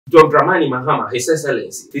John Dramani Mahama, His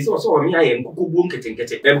Excellency. This was all me. I am Kuku Boom Ketting,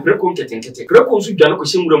 and Brekum Ketting, Brekum Sujano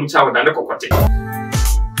Shimudum Chow than a cocotte.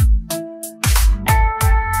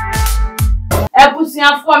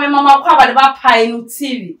 Ebusia for me, Mama Papa, the Pine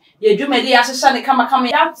TV. Ye do me the Ashani come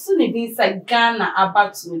out soon inside Ghana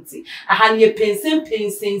about 20. I had ye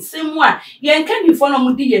pensing, same one. Ye can you follow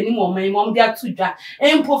Moody anymore, my mom, dear Tuja.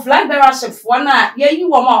 And for flag bearer chef one night, ye you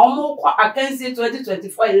were almost against the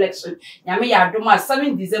 2024 election. Yami Adoma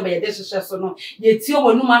 7 December, ye desha no, ye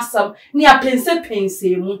tio no master, near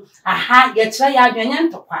pensing. Aha, ye try out your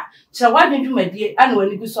yantopa. So why didn't you my dear and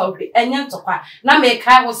when you saw it and yantopa? Now make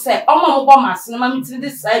I was say, oh, my mamma, to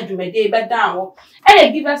this side you may day down.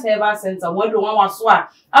 And give us ever sense of what do one was one.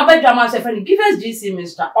 I bet your master friend give us GC,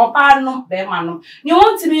 Mr. or Barnum, Bearmanum. You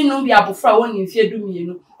want to me no be able for one if you do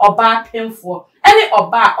me, or bad pen for any or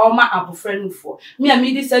bar or my apple friend for me. A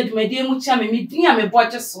midi said, my dear Mucham, me dear, me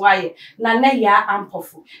botches wire, Nana ya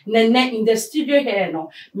ampofu, Nene in the studio here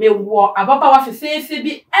no, me war about for faith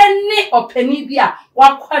be any or penny beer,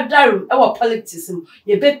 one quadrum, our politism,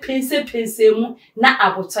 ye bet pense na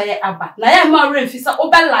abotaya abba. Na ya ma refisa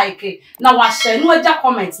oba like it. Na wa share no ja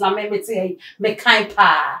comments na me say me kind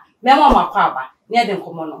pa. Me ma kwaba. Near them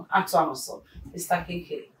komono. Ato amoso. Mr.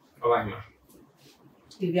 KK. Oh, ma.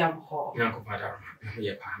 Give you a call. Yanko Padar.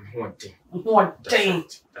 Yeah, what thing? What thing?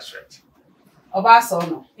 That's right. Oba so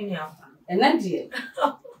no. And then dear.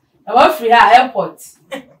 About free airport.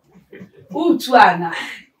 Who to ana?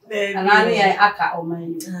 And I aka o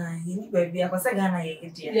man. You baby, I was a Ghana,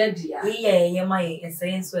 dear. Yeah, my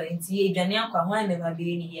essay, so in tea, Jania, I never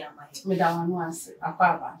be any year, my Madame once, a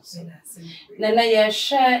papa. Then I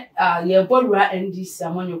share your Bolra and this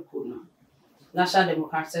Amonyokuno, National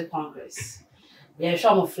Democratic Congress. Yeah,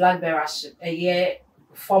 show of flag bearership, a year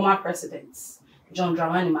former president, John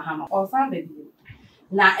Dramani Mahama, or family.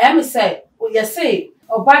 Now, Emmy said, oh, you say,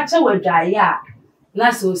 Obato will die,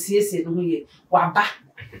 Naso sees it, Waba.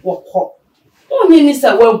 Woko. Only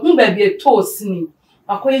Nissa will whom baby a toast me.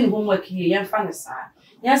 A queen homework ye, young fanasa.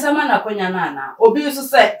 Yes, a man a quinana. Obey to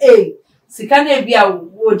say, eh, Sikane be a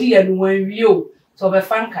woody and when you to be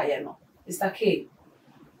fankayano. Mr. K.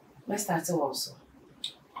 Let's start also.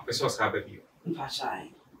 I saw Sabbath you. Pasha.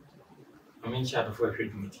 I'm in charge of a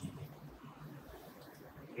trade meeting.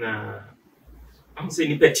 Nah, I'm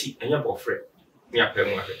saying petty and your boyfriend. Near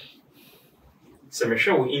Penway. So me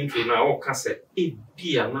show intro na o ka se e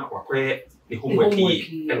bia na wakwe ne homework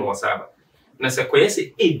yi e no wasaba na se koye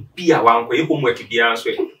se e bia wan koye homework bia so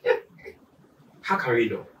how can we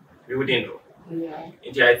know we wouldn't know.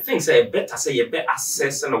 Yeah, I think say better say you better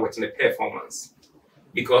assess and what in the performance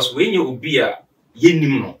because when you be a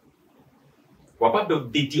yenim no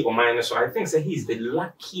wababa bidi o man so I think say he is the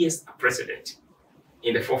luckiest president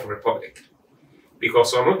in the Fourth Republic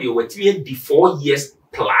because already over 4 years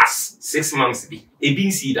plus 6 months be e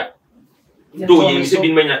bin see that though you say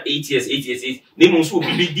been many 8 years they must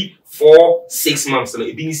be 4-6 months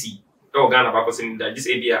e bin see e Ghana ba person that this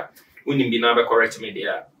area unim be na be correct me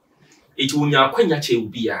there it unya kwanya che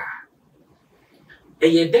ubia e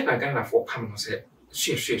ye den Ghana for pam no say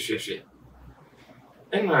hwe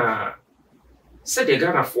and said the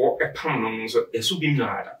Ghana for a pam no so e su bi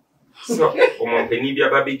nada so o mo peni bia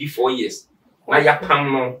ba be di 4 years na ya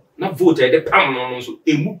pam no na vote the pam no so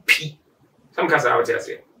emu pi some case out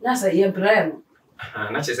here na say ye brem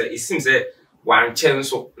na che say it seems say wan chen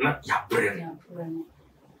so na ya brem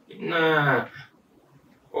na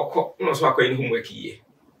oko no so akwa ni homework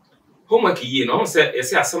ye no say e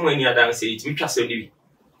say asem ani adanse it mi twase ni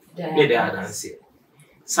bi me dey adanse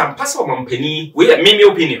some pass of company we me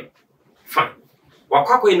opinion fine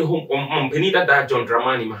wakwa ni home company that John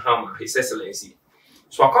Dramani Mahama His Excellency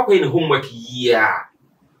so akwa ni homework year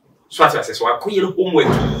so as I say so akwa ni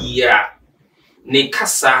homework year ne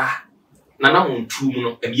kasa na na montum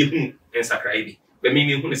no e bi hu ensakrai bi be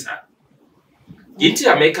me hu ne sa yiti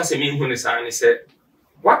America se me hu ne sa ne say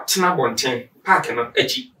what na bonten park na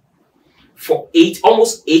achi for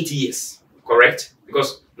almost 8 years correct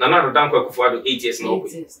because nana do dan kwa for 8 years no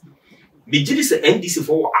be jidi se NDC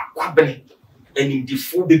for akwabene and in the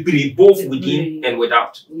four be both within and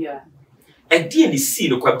without and the see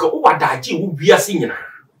no kwa because o wadaji wo wiase nyina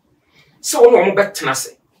so no mo betena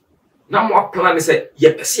se na mo plan say ye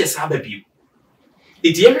pese sa ba biu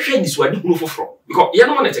it ye hwe ni so adi hunu foforo because ye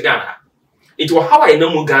no na te Ghana it was how I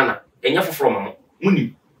know Ghana enya foforo mamo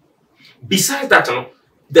munim besides that no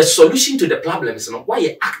the solution to the problem is why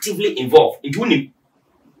you actively involved in doing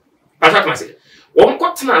but what must say one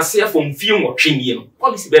got na say from film or twini no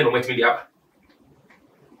policy be no matimi aba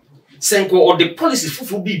senko or the policy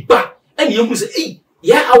fufu bi ba and you say hey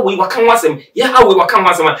Yeah, how we can was him. Yeah, how we can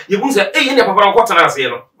was him. You won't say, hey, any papa quarter as you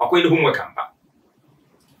know, or going homework camp.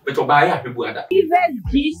 But to buy a people that. Even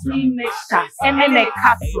DC maker, MMA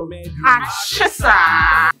castle.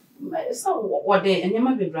 Ashesa. So what day and you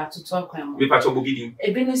might be brought to talk him. We part of Bobby.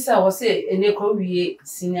 A Benissa was say in a Korea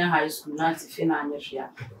senior high school, not financial.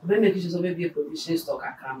 When make use of a provision stock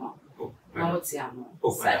a camera. Now what's the ammo?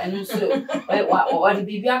 Oh, and so what the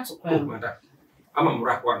baby out to come. I'm a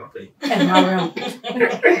rap one of it.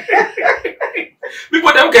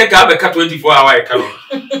 People don't get a 24-hour account.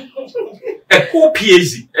 A whole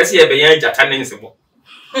PhD, as you have a Jatanisible.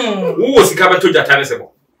 Who was the cover to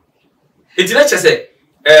Jatanisible? It's not just a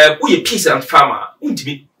we a peasant farmer.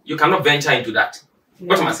 You cannot venture into that.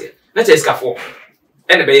 What am I saying? Let's say scaffold.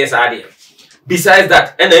 And the base idea. Besides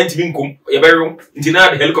that, and then to come a very into the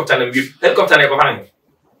helicopter and view. Helicopter and a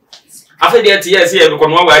after the years here, we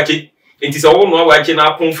can one watching. It is all no watching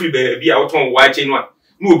our pon free baby out on watching one.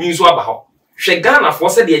 No being so about. Shegana for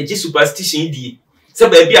said the superstition D. Say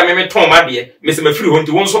baby, I may Tom Abbey, Miss Free want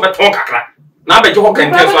to one so bad talk. Now, but you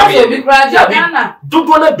can tell don't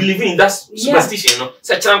want to believe in that superstition. No,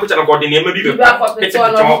 such an uncle according to maybe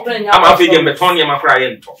I'm a figure Betonium, my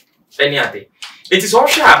crying top. Any other. It is all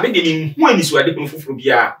sharp, maybe when is where the people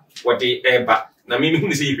be what they ever. Now, maybe who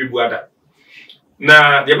is a brother.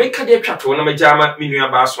 Now, they make a day chat when I'm a jama, meaning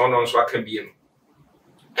about son on so I can be in.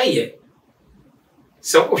 Aye,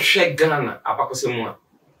 so shake Ghana about someone.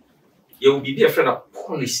 You will be a friend of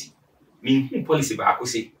policy, meaning policy, but I could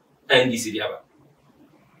say. And this is the other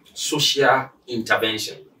social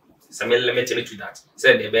intervention. Some limited to that.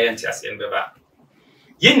 Said the event as and beba.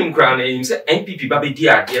 Yenim crown and say NPP baby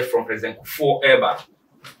dear from President forever.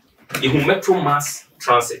 The Metro Mass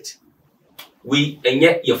Transit. We and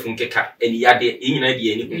yet your funkeka and yade in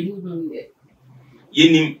idea any.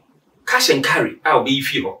 Yenim cash and carry. I'll be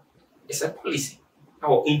fever. It's a policy. I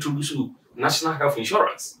will introduce you national health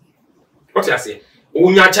insurance. What I say?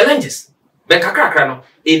 On your challenges. Ben kakra no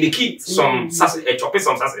e make some success chop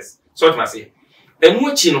some success so what must say enu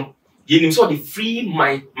achi no ye nim so the free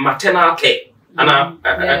my maternal care ana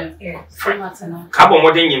free maternal carbon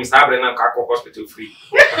modern yim sabre na ka hospital free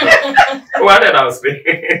what that I was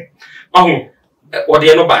saying what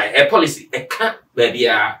they no buy a policy e can baby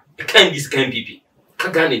a can this can PP ka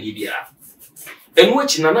Ghana bibia enu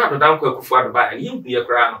achi na do dan kwa kufu ado buy yim ye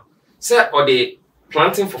kra no say or the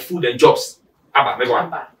planting for food and jobs aba me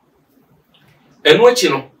wa and what you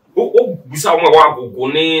know, beside my go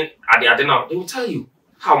ade now, they will tell you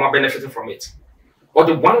how am I benefiting from it. Or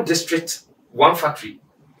the one district, one factory.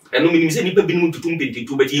 And no meaning say nipa binu tutum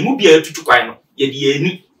pintu, but you be able to kwai no. Ye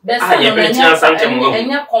ni.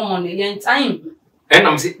 Common yen time. And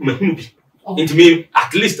I'm say mahunu bi. Into me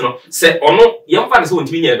at least no say or no yam fan so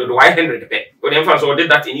into me do 100 pe. Or yam fan so did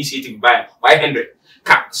that initiative by 100.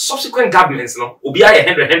 Ka subsequent governments no obi aye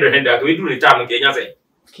 100 we do the time okay nya say.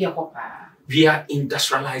 Kia papa. We are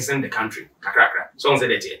industrializing the country. Kakrakra. So on said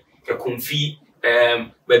that a comfy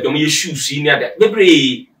but don't you shoes near that.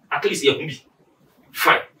 Maybe at least you be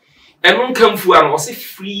fine. And one come for and was a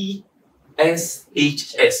free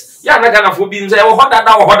SHS. Ya na Ghana for being there or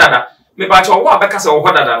hodada. Me ba cho wa beka se o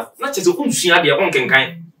hodada. Na che se unsua de on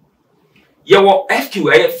kenkan. Ye wo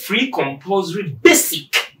FQ free compulsory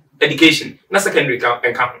basic education. Na secondary can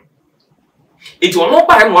it will not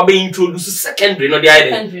buy no be introduce secondary no the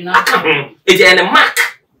idea. It is a mark.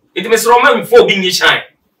 It is Roman for being shine.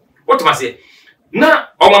 What must say? Na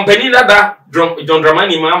o mampani da John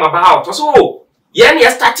Dramani mama about so yen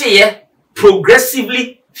ya start here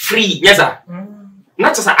progressively free. Yes sir.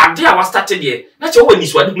 Na just idea was started here. Na che wo ni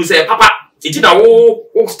so adu say papa it na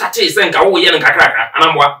wo start here say nka wo yen kakra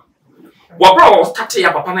anamwa. Wo bro start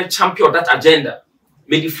here papa na champion that agenda.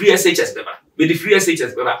 May the free SHS beba. With the free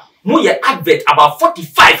SHS, more advert about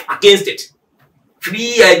 45 against it.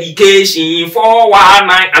 Free education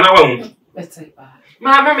 419 and I won't.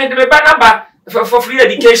 Mama made the banner for free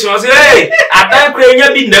education. I say, hey, I don't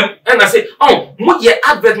create in them. And I say, oh, more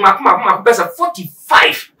advert, my best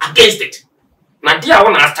 45 against it. Now, dear, I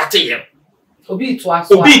want to start here. Obi to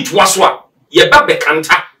aswa. Ye babe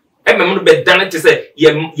kanta. And my mother be done it to say,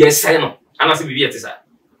 ye say no. And I say, be it is.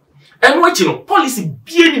 And what you know, policy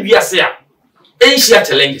be we are saying. Asia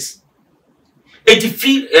challenges.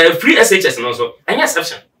 Free SHS also, any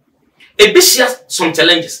exception. A bit some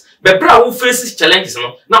challenges. But bra who faces challenges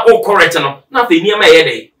no, not all correct no, nothing near my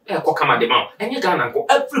head. Come at the mouth, and you can go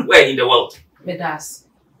everywhere in the world. Bedas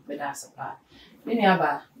apart. Many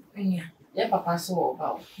aba, yeah, papa so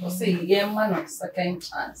about. Say, yeah, man of second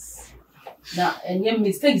chance. Now, and your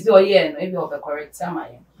mistakes do maybe of the correct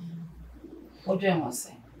time. What do you want to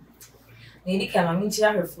say? Maybe come I mean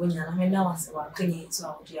her phone and I mean now was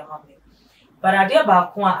so dear mommy. But idea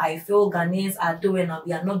about I feel Ghanaians are doing and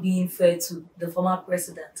we are not being fair to the former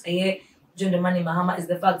president. John Dramani Mahama is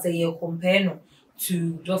the fact that you compare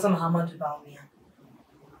to Dr. Muhammadu Bawumia.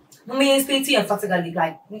 No me stating emphatically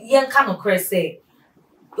like young kind of say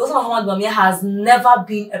Dr. Muhammadu Bawumia has never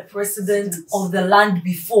been a president of the land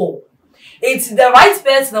before. It's the right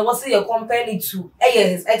person that was say you're comparing to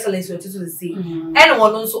His Excellency to the sea.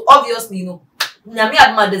 Anyone also obviously Nyami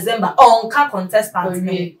Adma December can't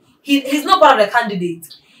contestant. He's not part of the candidate.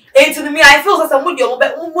 And to me, I feel that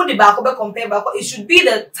it should be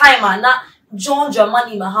the time and not John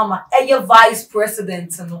Dramani Mahama, vice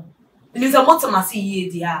president.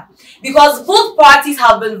 Because both parties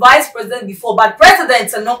have been vice president before, but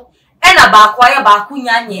president and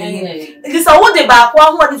it is a wood de bakwa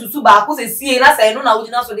who is to back say see and I say no now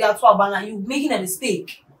so they are to you making a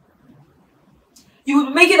mistake. You would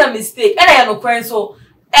be making a mistake. And I know so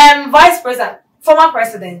vice president, former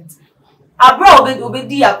president. Abroad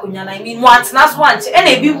obedi akunya na I mean once that's one and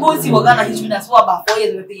e bi go see Ghana history that's for about 4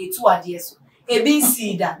 years we pay 2 years. E bi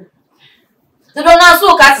see that. So don't now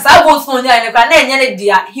so cast I vote for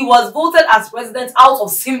na he was voted as president out of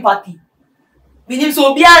sympathy. Meaning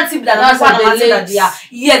so be anti that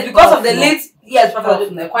yes because of the late yes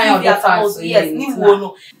yes ni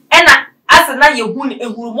wono and as na ye hu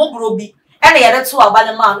ehuru mo bi and ye dey to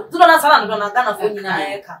abale man do na sana do na Ghana for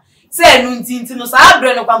nyina eka say no sa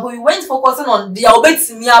no kwampo we went focusing on the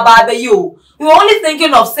obetimi aba you. We were only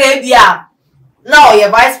thinking of say dia now your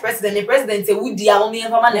vice president the president say we dia mo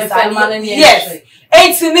yes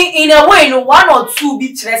and to me in a way no one or two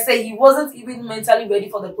be say he wasn't even mentally ready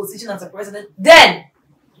for the position as a president then.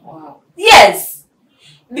 Wow. Yes.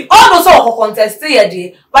 The also contest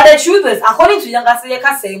here, but the truth is, according to Younger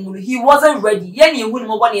say he wasn't ready. And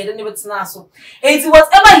whatever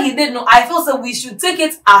he did, no, I feel so we should take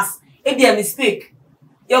it as a mistake.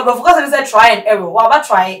 But focus on try and error. What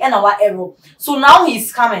try and our error. So now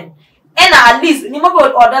he's coming. And at least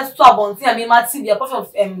remember order to abonti and me see the part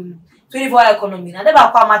of 24 economy. And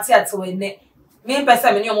never come at to me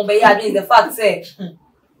person is the fact say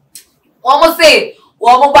almost say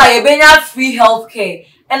buy free healthcare.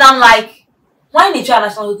 And I'm like, why need you a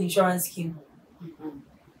national health insurance scheme?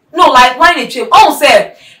 No, like why need you? Oh,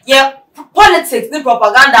 say, yeah, politics, the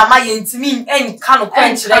propaganda, my intimate and kind of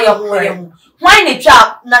quench. Why need you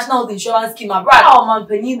a national health insurance scheme? My brother, oh man,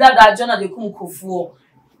 penny that journal they come for.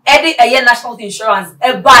 Every a year national health insurance,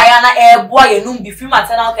 a buy and a boy, and no be free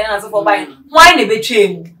maternal care and so for buying. Why need be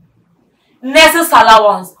change? Nurses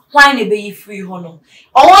allowance, why need be free honor?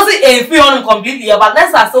 Or was it a free honor completely? But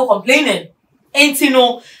nurses are still complaining. Ain't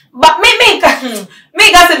but me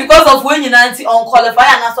say because of when you're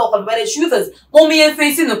unqualified and also qualified shooters, mommy and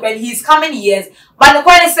facing the when he's coming years. But the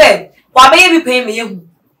question said, why may you pay me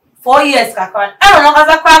 4 years? I don't know as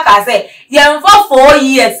a crack. I say, yeah, for 4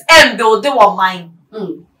 years and they were mine.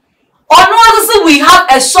 Or no, we have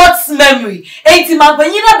a short memory. 80 man,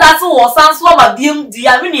 when you know that's what sounds like the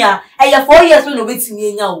Armenia, and 4 years when you wait to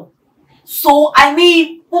me now. So I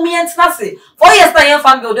mean, Mummy and Snassi, 4 years by your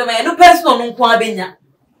family, no person on Kwabenya.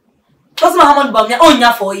 Because Muhammad Bawumia only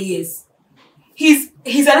 4 years. He's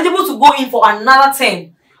eligible to go in for another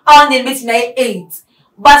 10. And then meeting 8.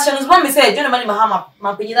 But Shannon's mom said, John Dramani Mahama,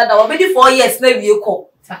 my penny that was maybe 4 years, maybe you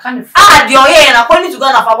call. The and according to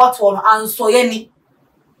Ghana for about 12 and so any.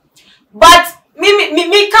 But me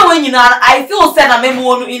when you know, I feel sad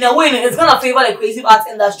and in a way it's gonna favor the creative arts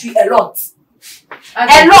industry a lot.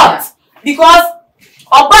 A lot. Because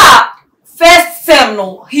Oba first sem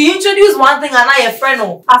no, he introduced one thing and I a friend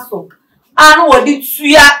no aso. And what did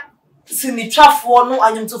tuya sinitra for no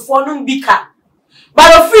and to for no bika.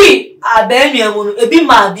 But free a be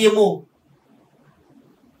ma demo.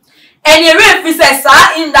 And a real says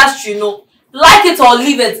our industry no, like it or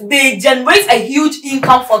leave it, they generate a huge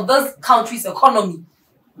income for this country's economy.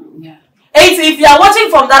 Yeah. And if you are watching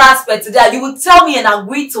from that aspect today, you would tell me and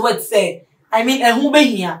agree to it, say. I mean, and who be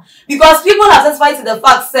here? Because people are satisfied to the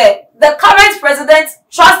fact, say, the current president,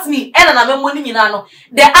 trust me, and I'm money minano,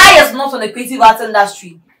 the eye is not on the creative arts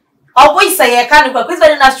industry. Always say, I can't creative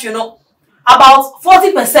industry, you know, about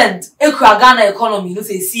 40% in Ghana economy, you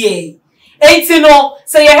say, CA. And you know,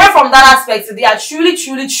 so you hear from that aspect, they are truly,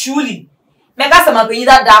 mega some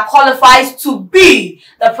that qualifies to be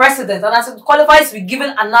the president, and as it qualifies to be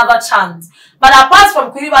given another chance. But apart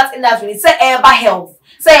from creative arts industry, say about health.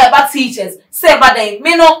 Say about teachers, say about them.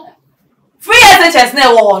 You know, free SHS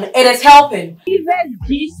never one. It is helping. Even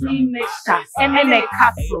DC mixer, MMA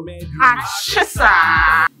capsule,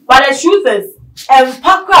 but the truth is,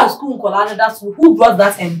 Pakra school, that's who brought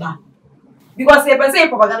that ember. Because they say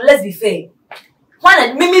propaganda, let's be fair.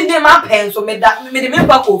 When me name my pen, so me the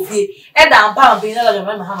member Kofi, and I'm pound being another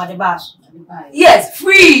Muhammad Bash. Yes,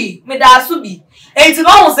 free, me da subi. And to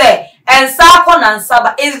know say, and Sakon and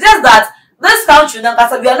Saba, it's just that this country now,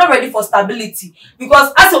 we are not ready for stability.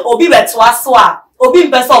 Because as Obi Betwaswa, Obi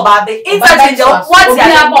Beso Babe, inside what you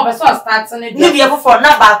are starting, maybe for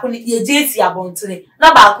Nabakuni, ye JC Abontine,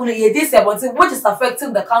 Nabakuni, ye JC Abontine, which is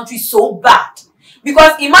affecting the country so bad.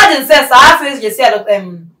 Because imagine, says, I feel you said,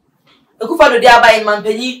 the Kufa do buy in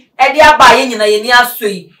Manpenny, and they are buying in a near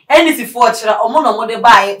sway. And if you fortune, or more they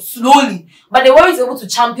buy slowly, but they weren't able to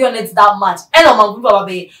champion it that much. And on my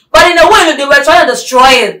baby, but in a way, they were trying to destroy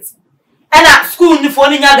it. And at school, the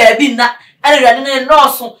phone in your baby, and a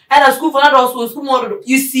nurse, and a school for another school model.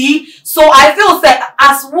 You see, so I feel that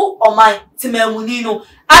as who or my Timemunino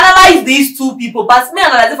analyze these two people, but me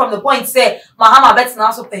analyze it from the point say, Mahama bet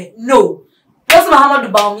now so pay. No, just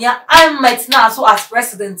Muhammad Baumia, I met now so as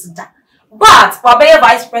president. But Babaya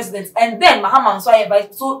vice president, and then Mahama and so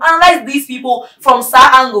vice. So analyze these people from star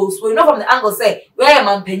angles. So you know from the angle say, where am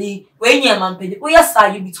I penny? Where you am penny? Oh yes, sir,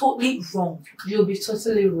 you'll be totally wrong. You'll be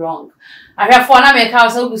totally wrong. I have for now make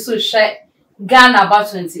house will be so share Ghana about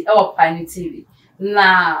 20 our Pioneer TV.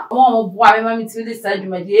 Nah, mom boy mammy TV this side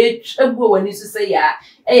my dear when you say yeah,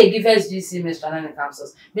 hey give us GC Mr. Nana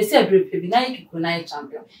Councils. Mr. Baby now you could night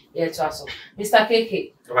champion. Yeah, to us. Mr.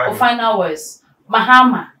 KK. For final words,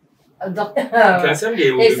 Mahama.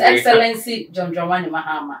 His Excellency John Dramani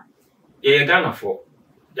Mahama. Yeah, Ghana for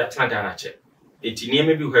that's not Ghana check. It's near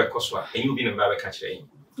maybe her Koswa, and you've been a very catching.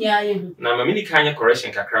 Yeah, you now, my mini kind of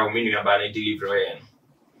correction cacao meaning about a delivery.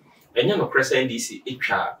 And you know, Press NDC,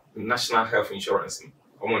 ICA, National Health Insurance,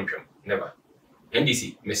 or Montreal, never.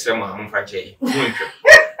 NDC, Mr. Maham Faje, Montreal.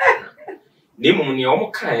 Name on your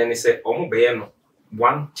own kind and say, Omo Bayano,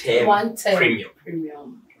 1 term premium.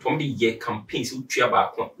 From the year campaigns who cheer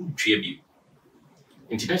back on tribute.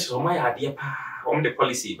 International my idea on the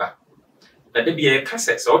policy back. That there be a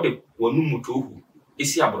cassette or the Wonumutu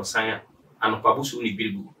is here about Sanya and Pabusu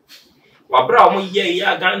Nibibu. Wabra,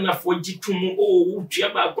 yeah, Ghana for Jitumu, oh,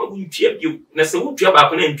 cheer back, what will cheer you? Nessa who cheer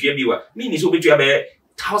back on tribute, meaning so be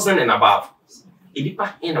 1,000 and above. It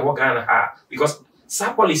depends in our Ghana because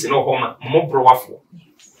some police no home more broafo.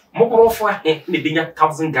 More broafo, maybe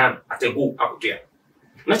 1,000 gun at a go up there.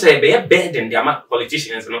 Not say be a bed and the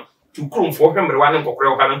politicians, no, to come for him, one and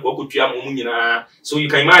Cockrell, and Cocutia, so you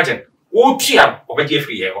can imagine, oh, Chia, or be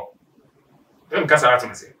free here. I'm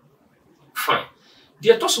Casaratamasi. Fine.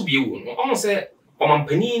 Dear Tosu Biu, almost say, Oman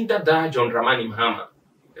Penin that John Dramani Mahama,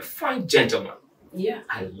 a fine gentleman. Yeah,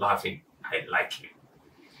 I love him, I like him.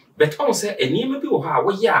 But almost say, a name of you, how,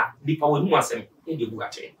 yeah, the power Muslim in the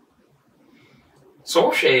Bugatti.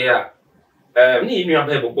 So, share, me, you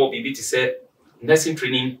have Bobby to say, nursing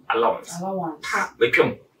training allowance. Ha, we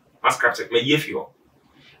come. Mascraps, may you.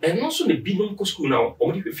 And also the Binonco school now,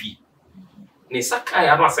 only with fee. Nesaka, I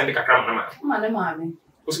have not sent a camera. Mammy.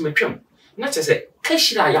 Was my chum. Not as a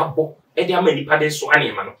Kashira Yabo, and there are many paddles so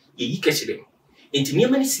animal, ye catch them. Into near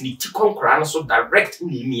many city to conquer so direct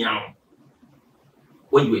Nimiano.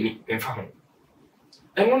 What you any and found.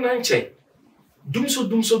 And one night check. Doom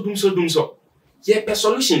so. Ye per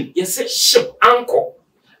solution, ye say ship anchor.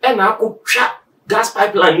 And I could trap. Gas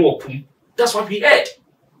pipeline more pum. That's what we heard.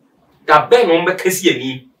 That Ben on the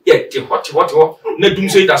Cassiani, yet what, no doom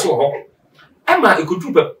say that's all. Emma, you could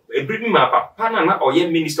do a bring map, Panama or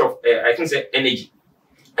young minister of, I can say, energy.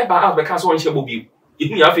 About the castle on Shabu,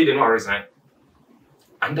 if me have it no resign.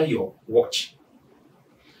 Under your watch.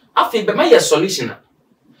 After the mayor solution,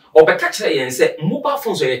 or the catcher and say, mobile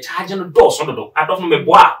phones are charging the doors on the door. I don't know,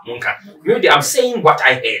 Monka. Maybe I'm saying what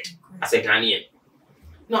I heard as a Ghanaian.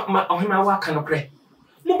 No, my work cannot pray.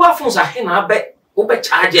 Mobile phones are here now, bet, over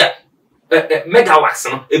charger, megawatts,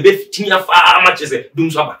 a bit teeny far much as a doom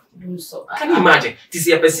so. Can you imagine? This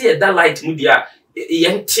is a PC that light mudia,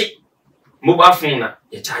 empty mobile phone,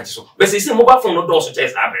 a charge so. But they say mobile phone no doors to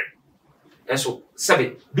chase average. And so,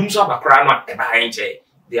 7 doom so a crown behind chair.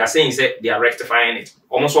 They are saying they are rectifying it.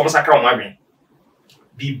 Almost a crown, my man.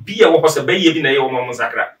 Be a was a baby in a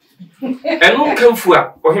Omasakra. And no come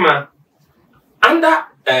for him under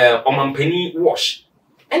Oman Penny wash.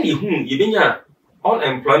 And you whom you been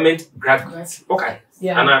unemployment graduates. Okay.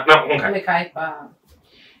 Yeah. And now,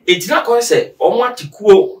 it's not going to say, or what to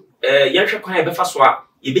cool, Yansha Kaya Befaswa,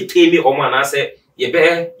 you be tame me or man, I say, you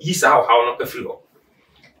bear yeast out how not a free.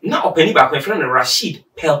 Now, Penny back my friend Rashid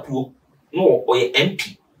Pelpu, no, or your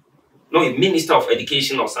MP, no, a minister of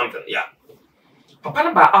education or something, yeah. Papa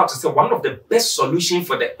about out to say one of the best solutions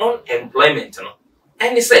for the unemployment, you know.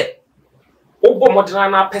 And he said, Obo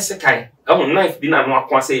Modana Pesekai, I will knife dinner no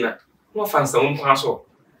aquasena. no fancy on so.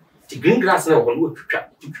 The green grass na won wo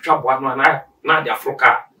twitwa boa no na de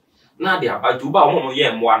Africa na de Abato ba mo ye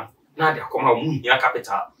mmoa na de akoma mo hia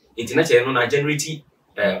capital international no na generate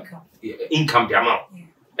income the amount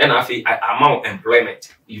and afi amount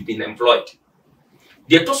employment you've been employed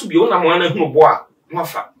the to so bi ona mo na hu boa no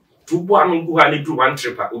fa to boa no gu ha le do one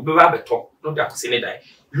trip obi ba beto no de akose ne dai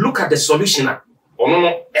look at the solution ono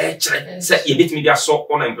no chere say ye bit media so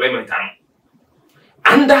unemployment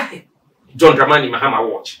under John Dramani Mahama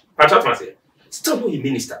watch. But what say? Still no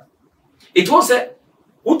minister. It was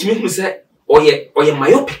what me who say oye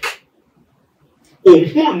myopic.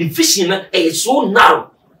 Who the vision is so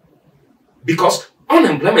narrow. Because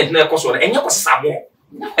unemployment na cause one enya cause sabo.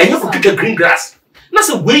 Enya go pick a green grass. Na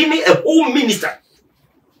say we need a home minister.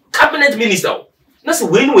 Cabinet minister. Na say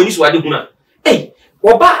we ni so ade huna. Eh,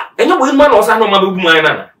 oba enya we man o sa no ma bebu man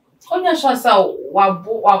na. Onya sure say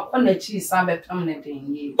wa na chi sa be permanent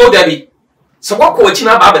yin. Oh Debbie. So what ko chi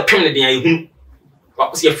na ba be pem ne den ayi hu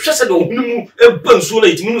se ye hwese de ohunu mu ebansu na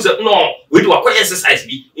itimi nu se no we do akwa exercise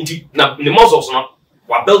bi into na the muscles no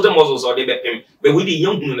wa build the muscles or they be pem but we dey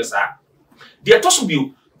young hunu ne sa they toss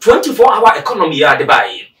you 24-hour economy ya de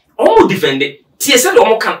bae omo defend it tie se de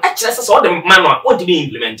omo kan a kire se so de man no o de be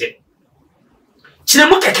implemented kire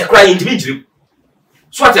mu keke kra intimi jire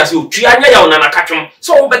so ati ase o twa anya ya ona na katwom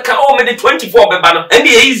so o be ka o me de 24 be ba no and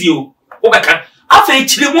dey easy o be ka afa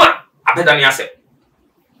kire mu a abeda ne ase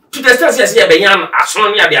to the extent yes ya be yan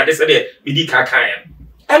asono ne ade ade se de bidi kan ya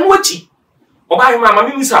en wachi oba ma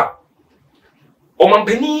mi misa o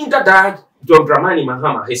mampani dada John Dramani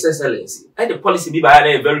Mahama his excellency and the policy be by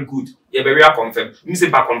very good ye be real confirm mi se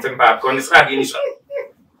ba confirm ba because this ade ni so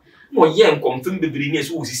mo ye confirm be biri ni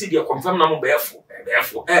so o si se de confirm na mo be efo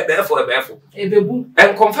ebebu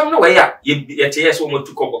en confirm no we ya ye te yes o mo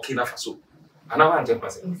tu ko Burkina Faso ana wa ante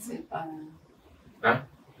pass ha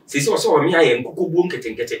sisi so mi aye nkokobuo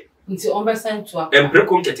nketenkete nti on be send to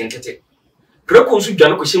embreko nketenkete breko nsu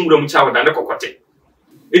dwane ko hyemura mu cha wadane kokote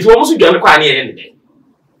enti wo musu dwane ko ane ye ne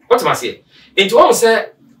what ma say enti wo say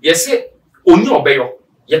yese oni obeyo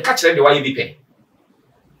ye ka kire de wa ye bi pen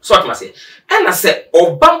so what ma say and na say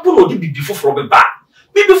obampo no di bibi foforo be ba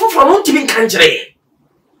bibi foforo no ntimi kan kire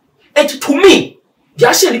enti to me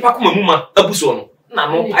dia hye nipa koma mu ma abuso no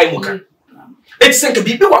na no pai mu ka enti se nke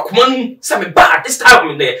bibi wa koma nu se me ba this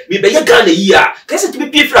time me be ye Ghana yi a ka se tibi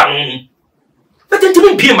pie fra no but enti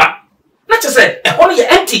me ma na che se e ho no ye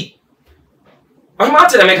empty ma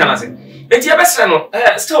tell me kana se enti e be sre no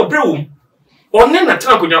still brew onne na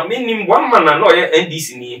tran konya menim one man na no ye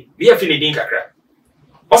NDC ni we have finidin kakra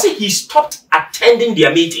also he stopped attending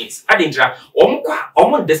their meetings adintra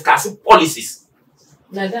omo discuss policies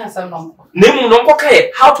na da sam no nemu no nko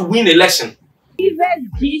kai how to win election even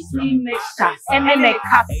DC maker MN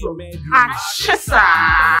castle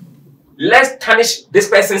ashisa let's tarnish this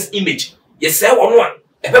person's image you say one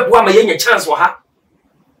ebeboa ma yenya chance wo ha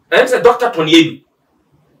I'm say Dr. Toniedu.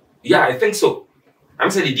 Yeah, I think so.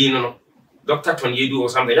 I'm say the dean no. Dr. Toniedu or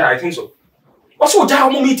something. Yeah, I think so. Also, ja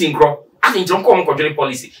mo meeting bro. I think don't come control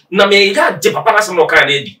policy. Na me ga je papa na some no kan na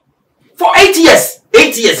di. For 8 years.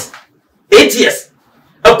 8 years. 8 years.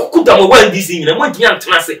 Akuku da mo wan this thing na mo ntimi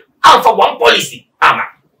antena se. Am for one policy. Ama.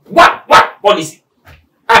 One policy.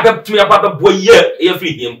 Aba tumi aba boy year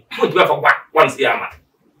every him. Mo ntimi for one say ama.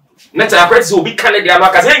 Next I press will be Canada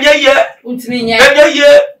aka say enye ye. Untimi nya. Enye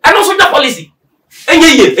ye. And also the policy.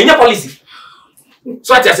 Enye policy.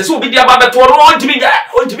 So I say so be there about to run to me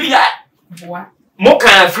ya. Boa. Mo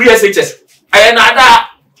kan free SHS. I na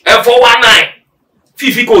da 419.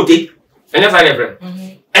 Fifi code. And that's my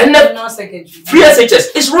friend. And No secretary. free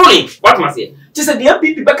SHS is ruling. What must say? Just say the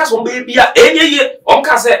MPP because on baby ya enye ye. On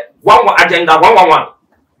can say one agenda 111.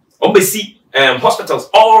 On be see hospitals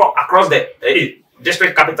all across the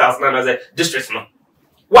district capitals known as districts no.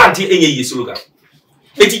 One thing enye ye slogan.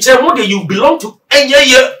 A teacher model you belong to enye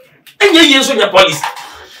ye so your policy.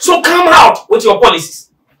 So come out with your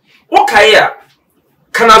policies. Okay ya.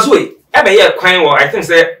 Kanazwe ebe ye kwan wo I think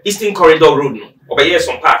say Eastern Corridor Road no. Obe ye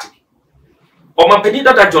some party. O mampeni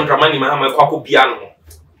dada John Dramani Mahama kwako bia no.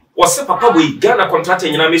 Wo se papa we Ghana contract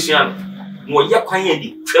nyina mesua no. Mo ye kwan ye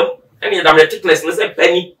di twam. Ene da thickness no say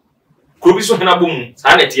penny. Krobi so hena bom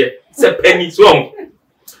sa na tie. Say penny so.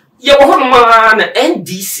 Ye wo hono ma na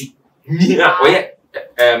NDC. Ni a oye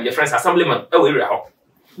your friends assemblyman e we ho.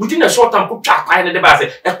 Within a short time ko twa kwan ne de ba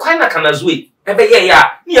say e kwan na Kanazwe ebe ye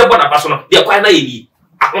ya ni e bona ba so no de kwan na ye ni.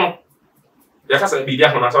 Ahon. Ya ka say bi dia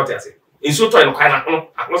hono asort ase. Inso to en kwan na hono.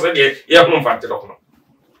 Ahon say de ye hono mfante do hono.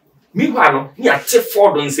 Mi hwa no ni ate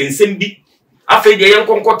Ford nsensem bi. Afa de ye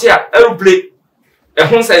nkonkote a aeroplane. E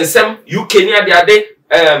ho nsensem UK ni ade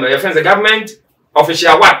your friends the government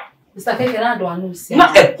official one. Mr. Keke na do anu si.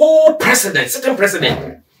 Na a whole president, certain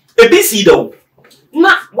president. A BC though.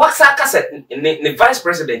 Na waksa kase ne vice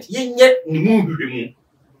president yenye ni mu hwehwe mu.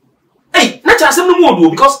 Hey, na cha asem no mu do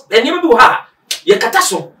because enema bi wo ha. Ye kata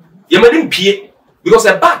so. Ye mani mpie because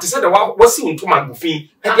a bat said wasi untoma gufin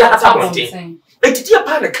e dia ata bonten. Etiti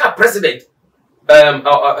pa na car president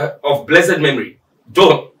of blessed memory.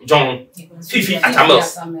 John Fifi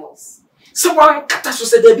Atamels. So one kata so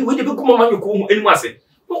said there be we dey be go mama nyoko hu enimu ase.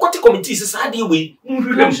 Mo kote committee se sa dey we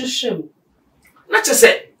nhwehwem. Na che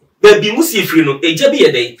say baby mu si free no eja bi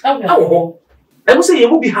ye dey. Awo ho. I must say you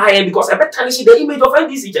will be higher because I bet tarnish the image of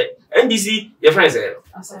NDC. NDC, your friends,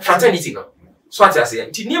 fraternity. No, so I say,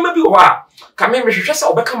 it never be why. Come in, Mrs.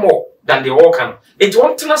 Obeka more than they all can. It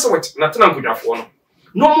won't turn us away, nothing good enough one.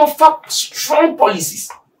 No more strong policies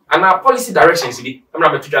and our policy directions. I'm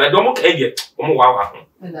not to I don't want to wow.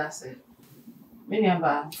 That's it. Many of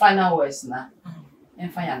our final words now.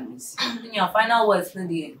 And finance. Your final words,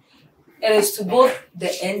 it is to both the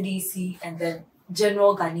NDC and the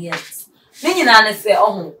general Ghanaians. Nina say,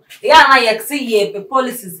 oh, yeah, I see the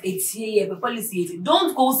policies, it's here, the policy.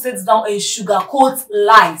 Don't go sit down and sugarcoat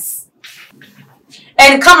lies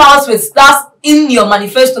and come out with stuff in your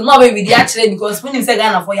manifesto. Not with the actually because when you say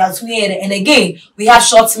Ghana for your 2 years, and again, we have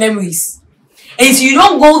short memories. And so you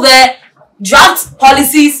don't go there, draft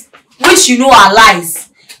policies which you know are lies.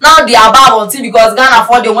 Now they are about until because Ghana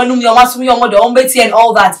for the one and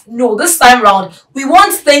all that. No, this time round, we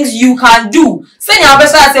want things you can do. Say your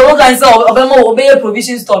person say what can say obey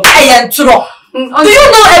provision stop. I am true. Do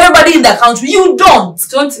you know everybody in the country? You don't.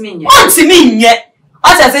 Don't mean yet.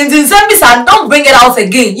 Don't bring it out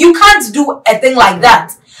again. You can't do a thing like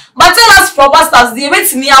that. But tell us proper stars, the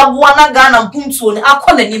event me Ghana and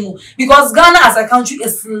because Ghana as a country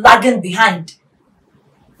is lagging behind.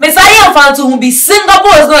 Messiah fan to be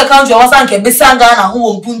Singapore is not a country was anke Ghana who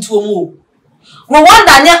won't put to mo.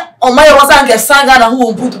 Rwanda on my was anke Ghana who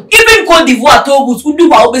won't put even Cote d'Ivoire Togo who do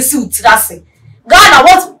what we see trase. Ghana,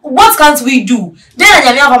 what can't we do? Then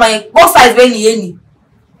I have my box size any.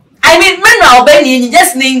 I mean men now Benny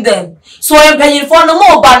just name them. So I'm paying for no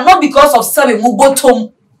more, but not because of serving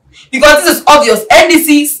Mubotom. Because this is obvious.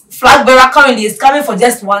 NDC's flag bearer currently is coming for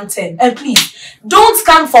just 110. And please, don't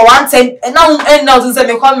come for 110 and now to say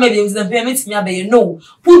maybe no.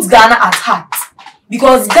 Put Ghana at heart.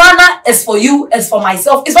 Because Ghana is for you, is for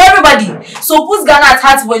myself, it's for everybody. So put Ghana at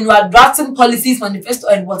heart when you are drafting policies, manifesto,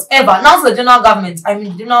 and whatever. Now the general government, I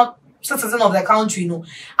mean, general citizen of the country,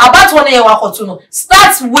 about 1 year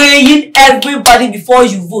start weighing everybody before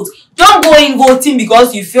you vote. Don't go in voting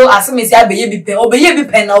because you feel as if a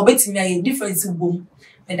difference in boom.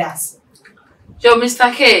 And that's Joe,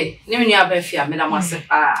 Mr. K, name me abefia, Madam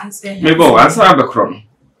Wasepa. Maybe answer Abacron.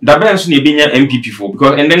 The bands need be MPP for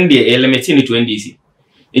because and then they limiting it to NDC.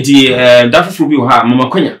 It that will be Mama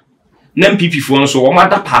Konya. MPP for so one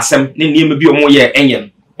matter pass them, then near be more year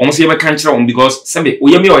engine. Almost ever can't on because Sabi,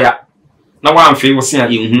 Oyamioya. Now one favor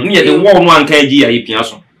saying you near the war 1 kg a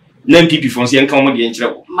piano. MPP for saying come with the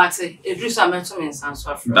angel. Mate, it drew some mentions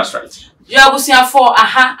answer. That's right. Jabusia for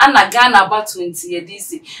and a Ghana about 20 a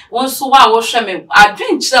DC. Once so I was shamming. I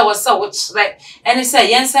drink chill was so much like and he said,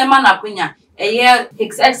 Yes, man, Apunya. A year,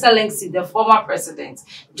 His Excellency, the former president,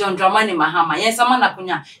 John Dramani Mahama. Yes, a man,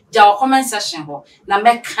 Apunya. Jaw comment session ho. Na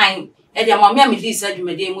make kind. Edia mamia me di said you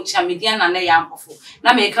me dey mucha media na yam ofo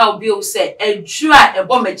na me ka obi o say edura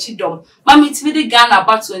ebo machi dom mama itimi di Ghana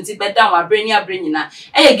about 20 beda wa brenya na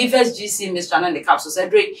e give us GC Mr. na the capsule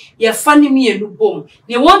said ye fani me enu bom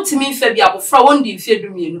ne won timi fa bi abofra won di mfe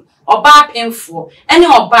dum enu oba penfo ene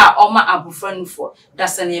oba oma abofra nfo da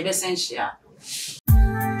se na ye besen hia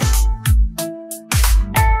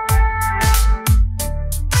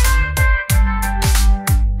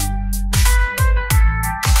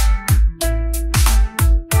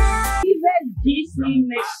GC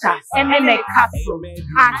Mixers, MaameGrace,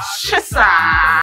 Achisa.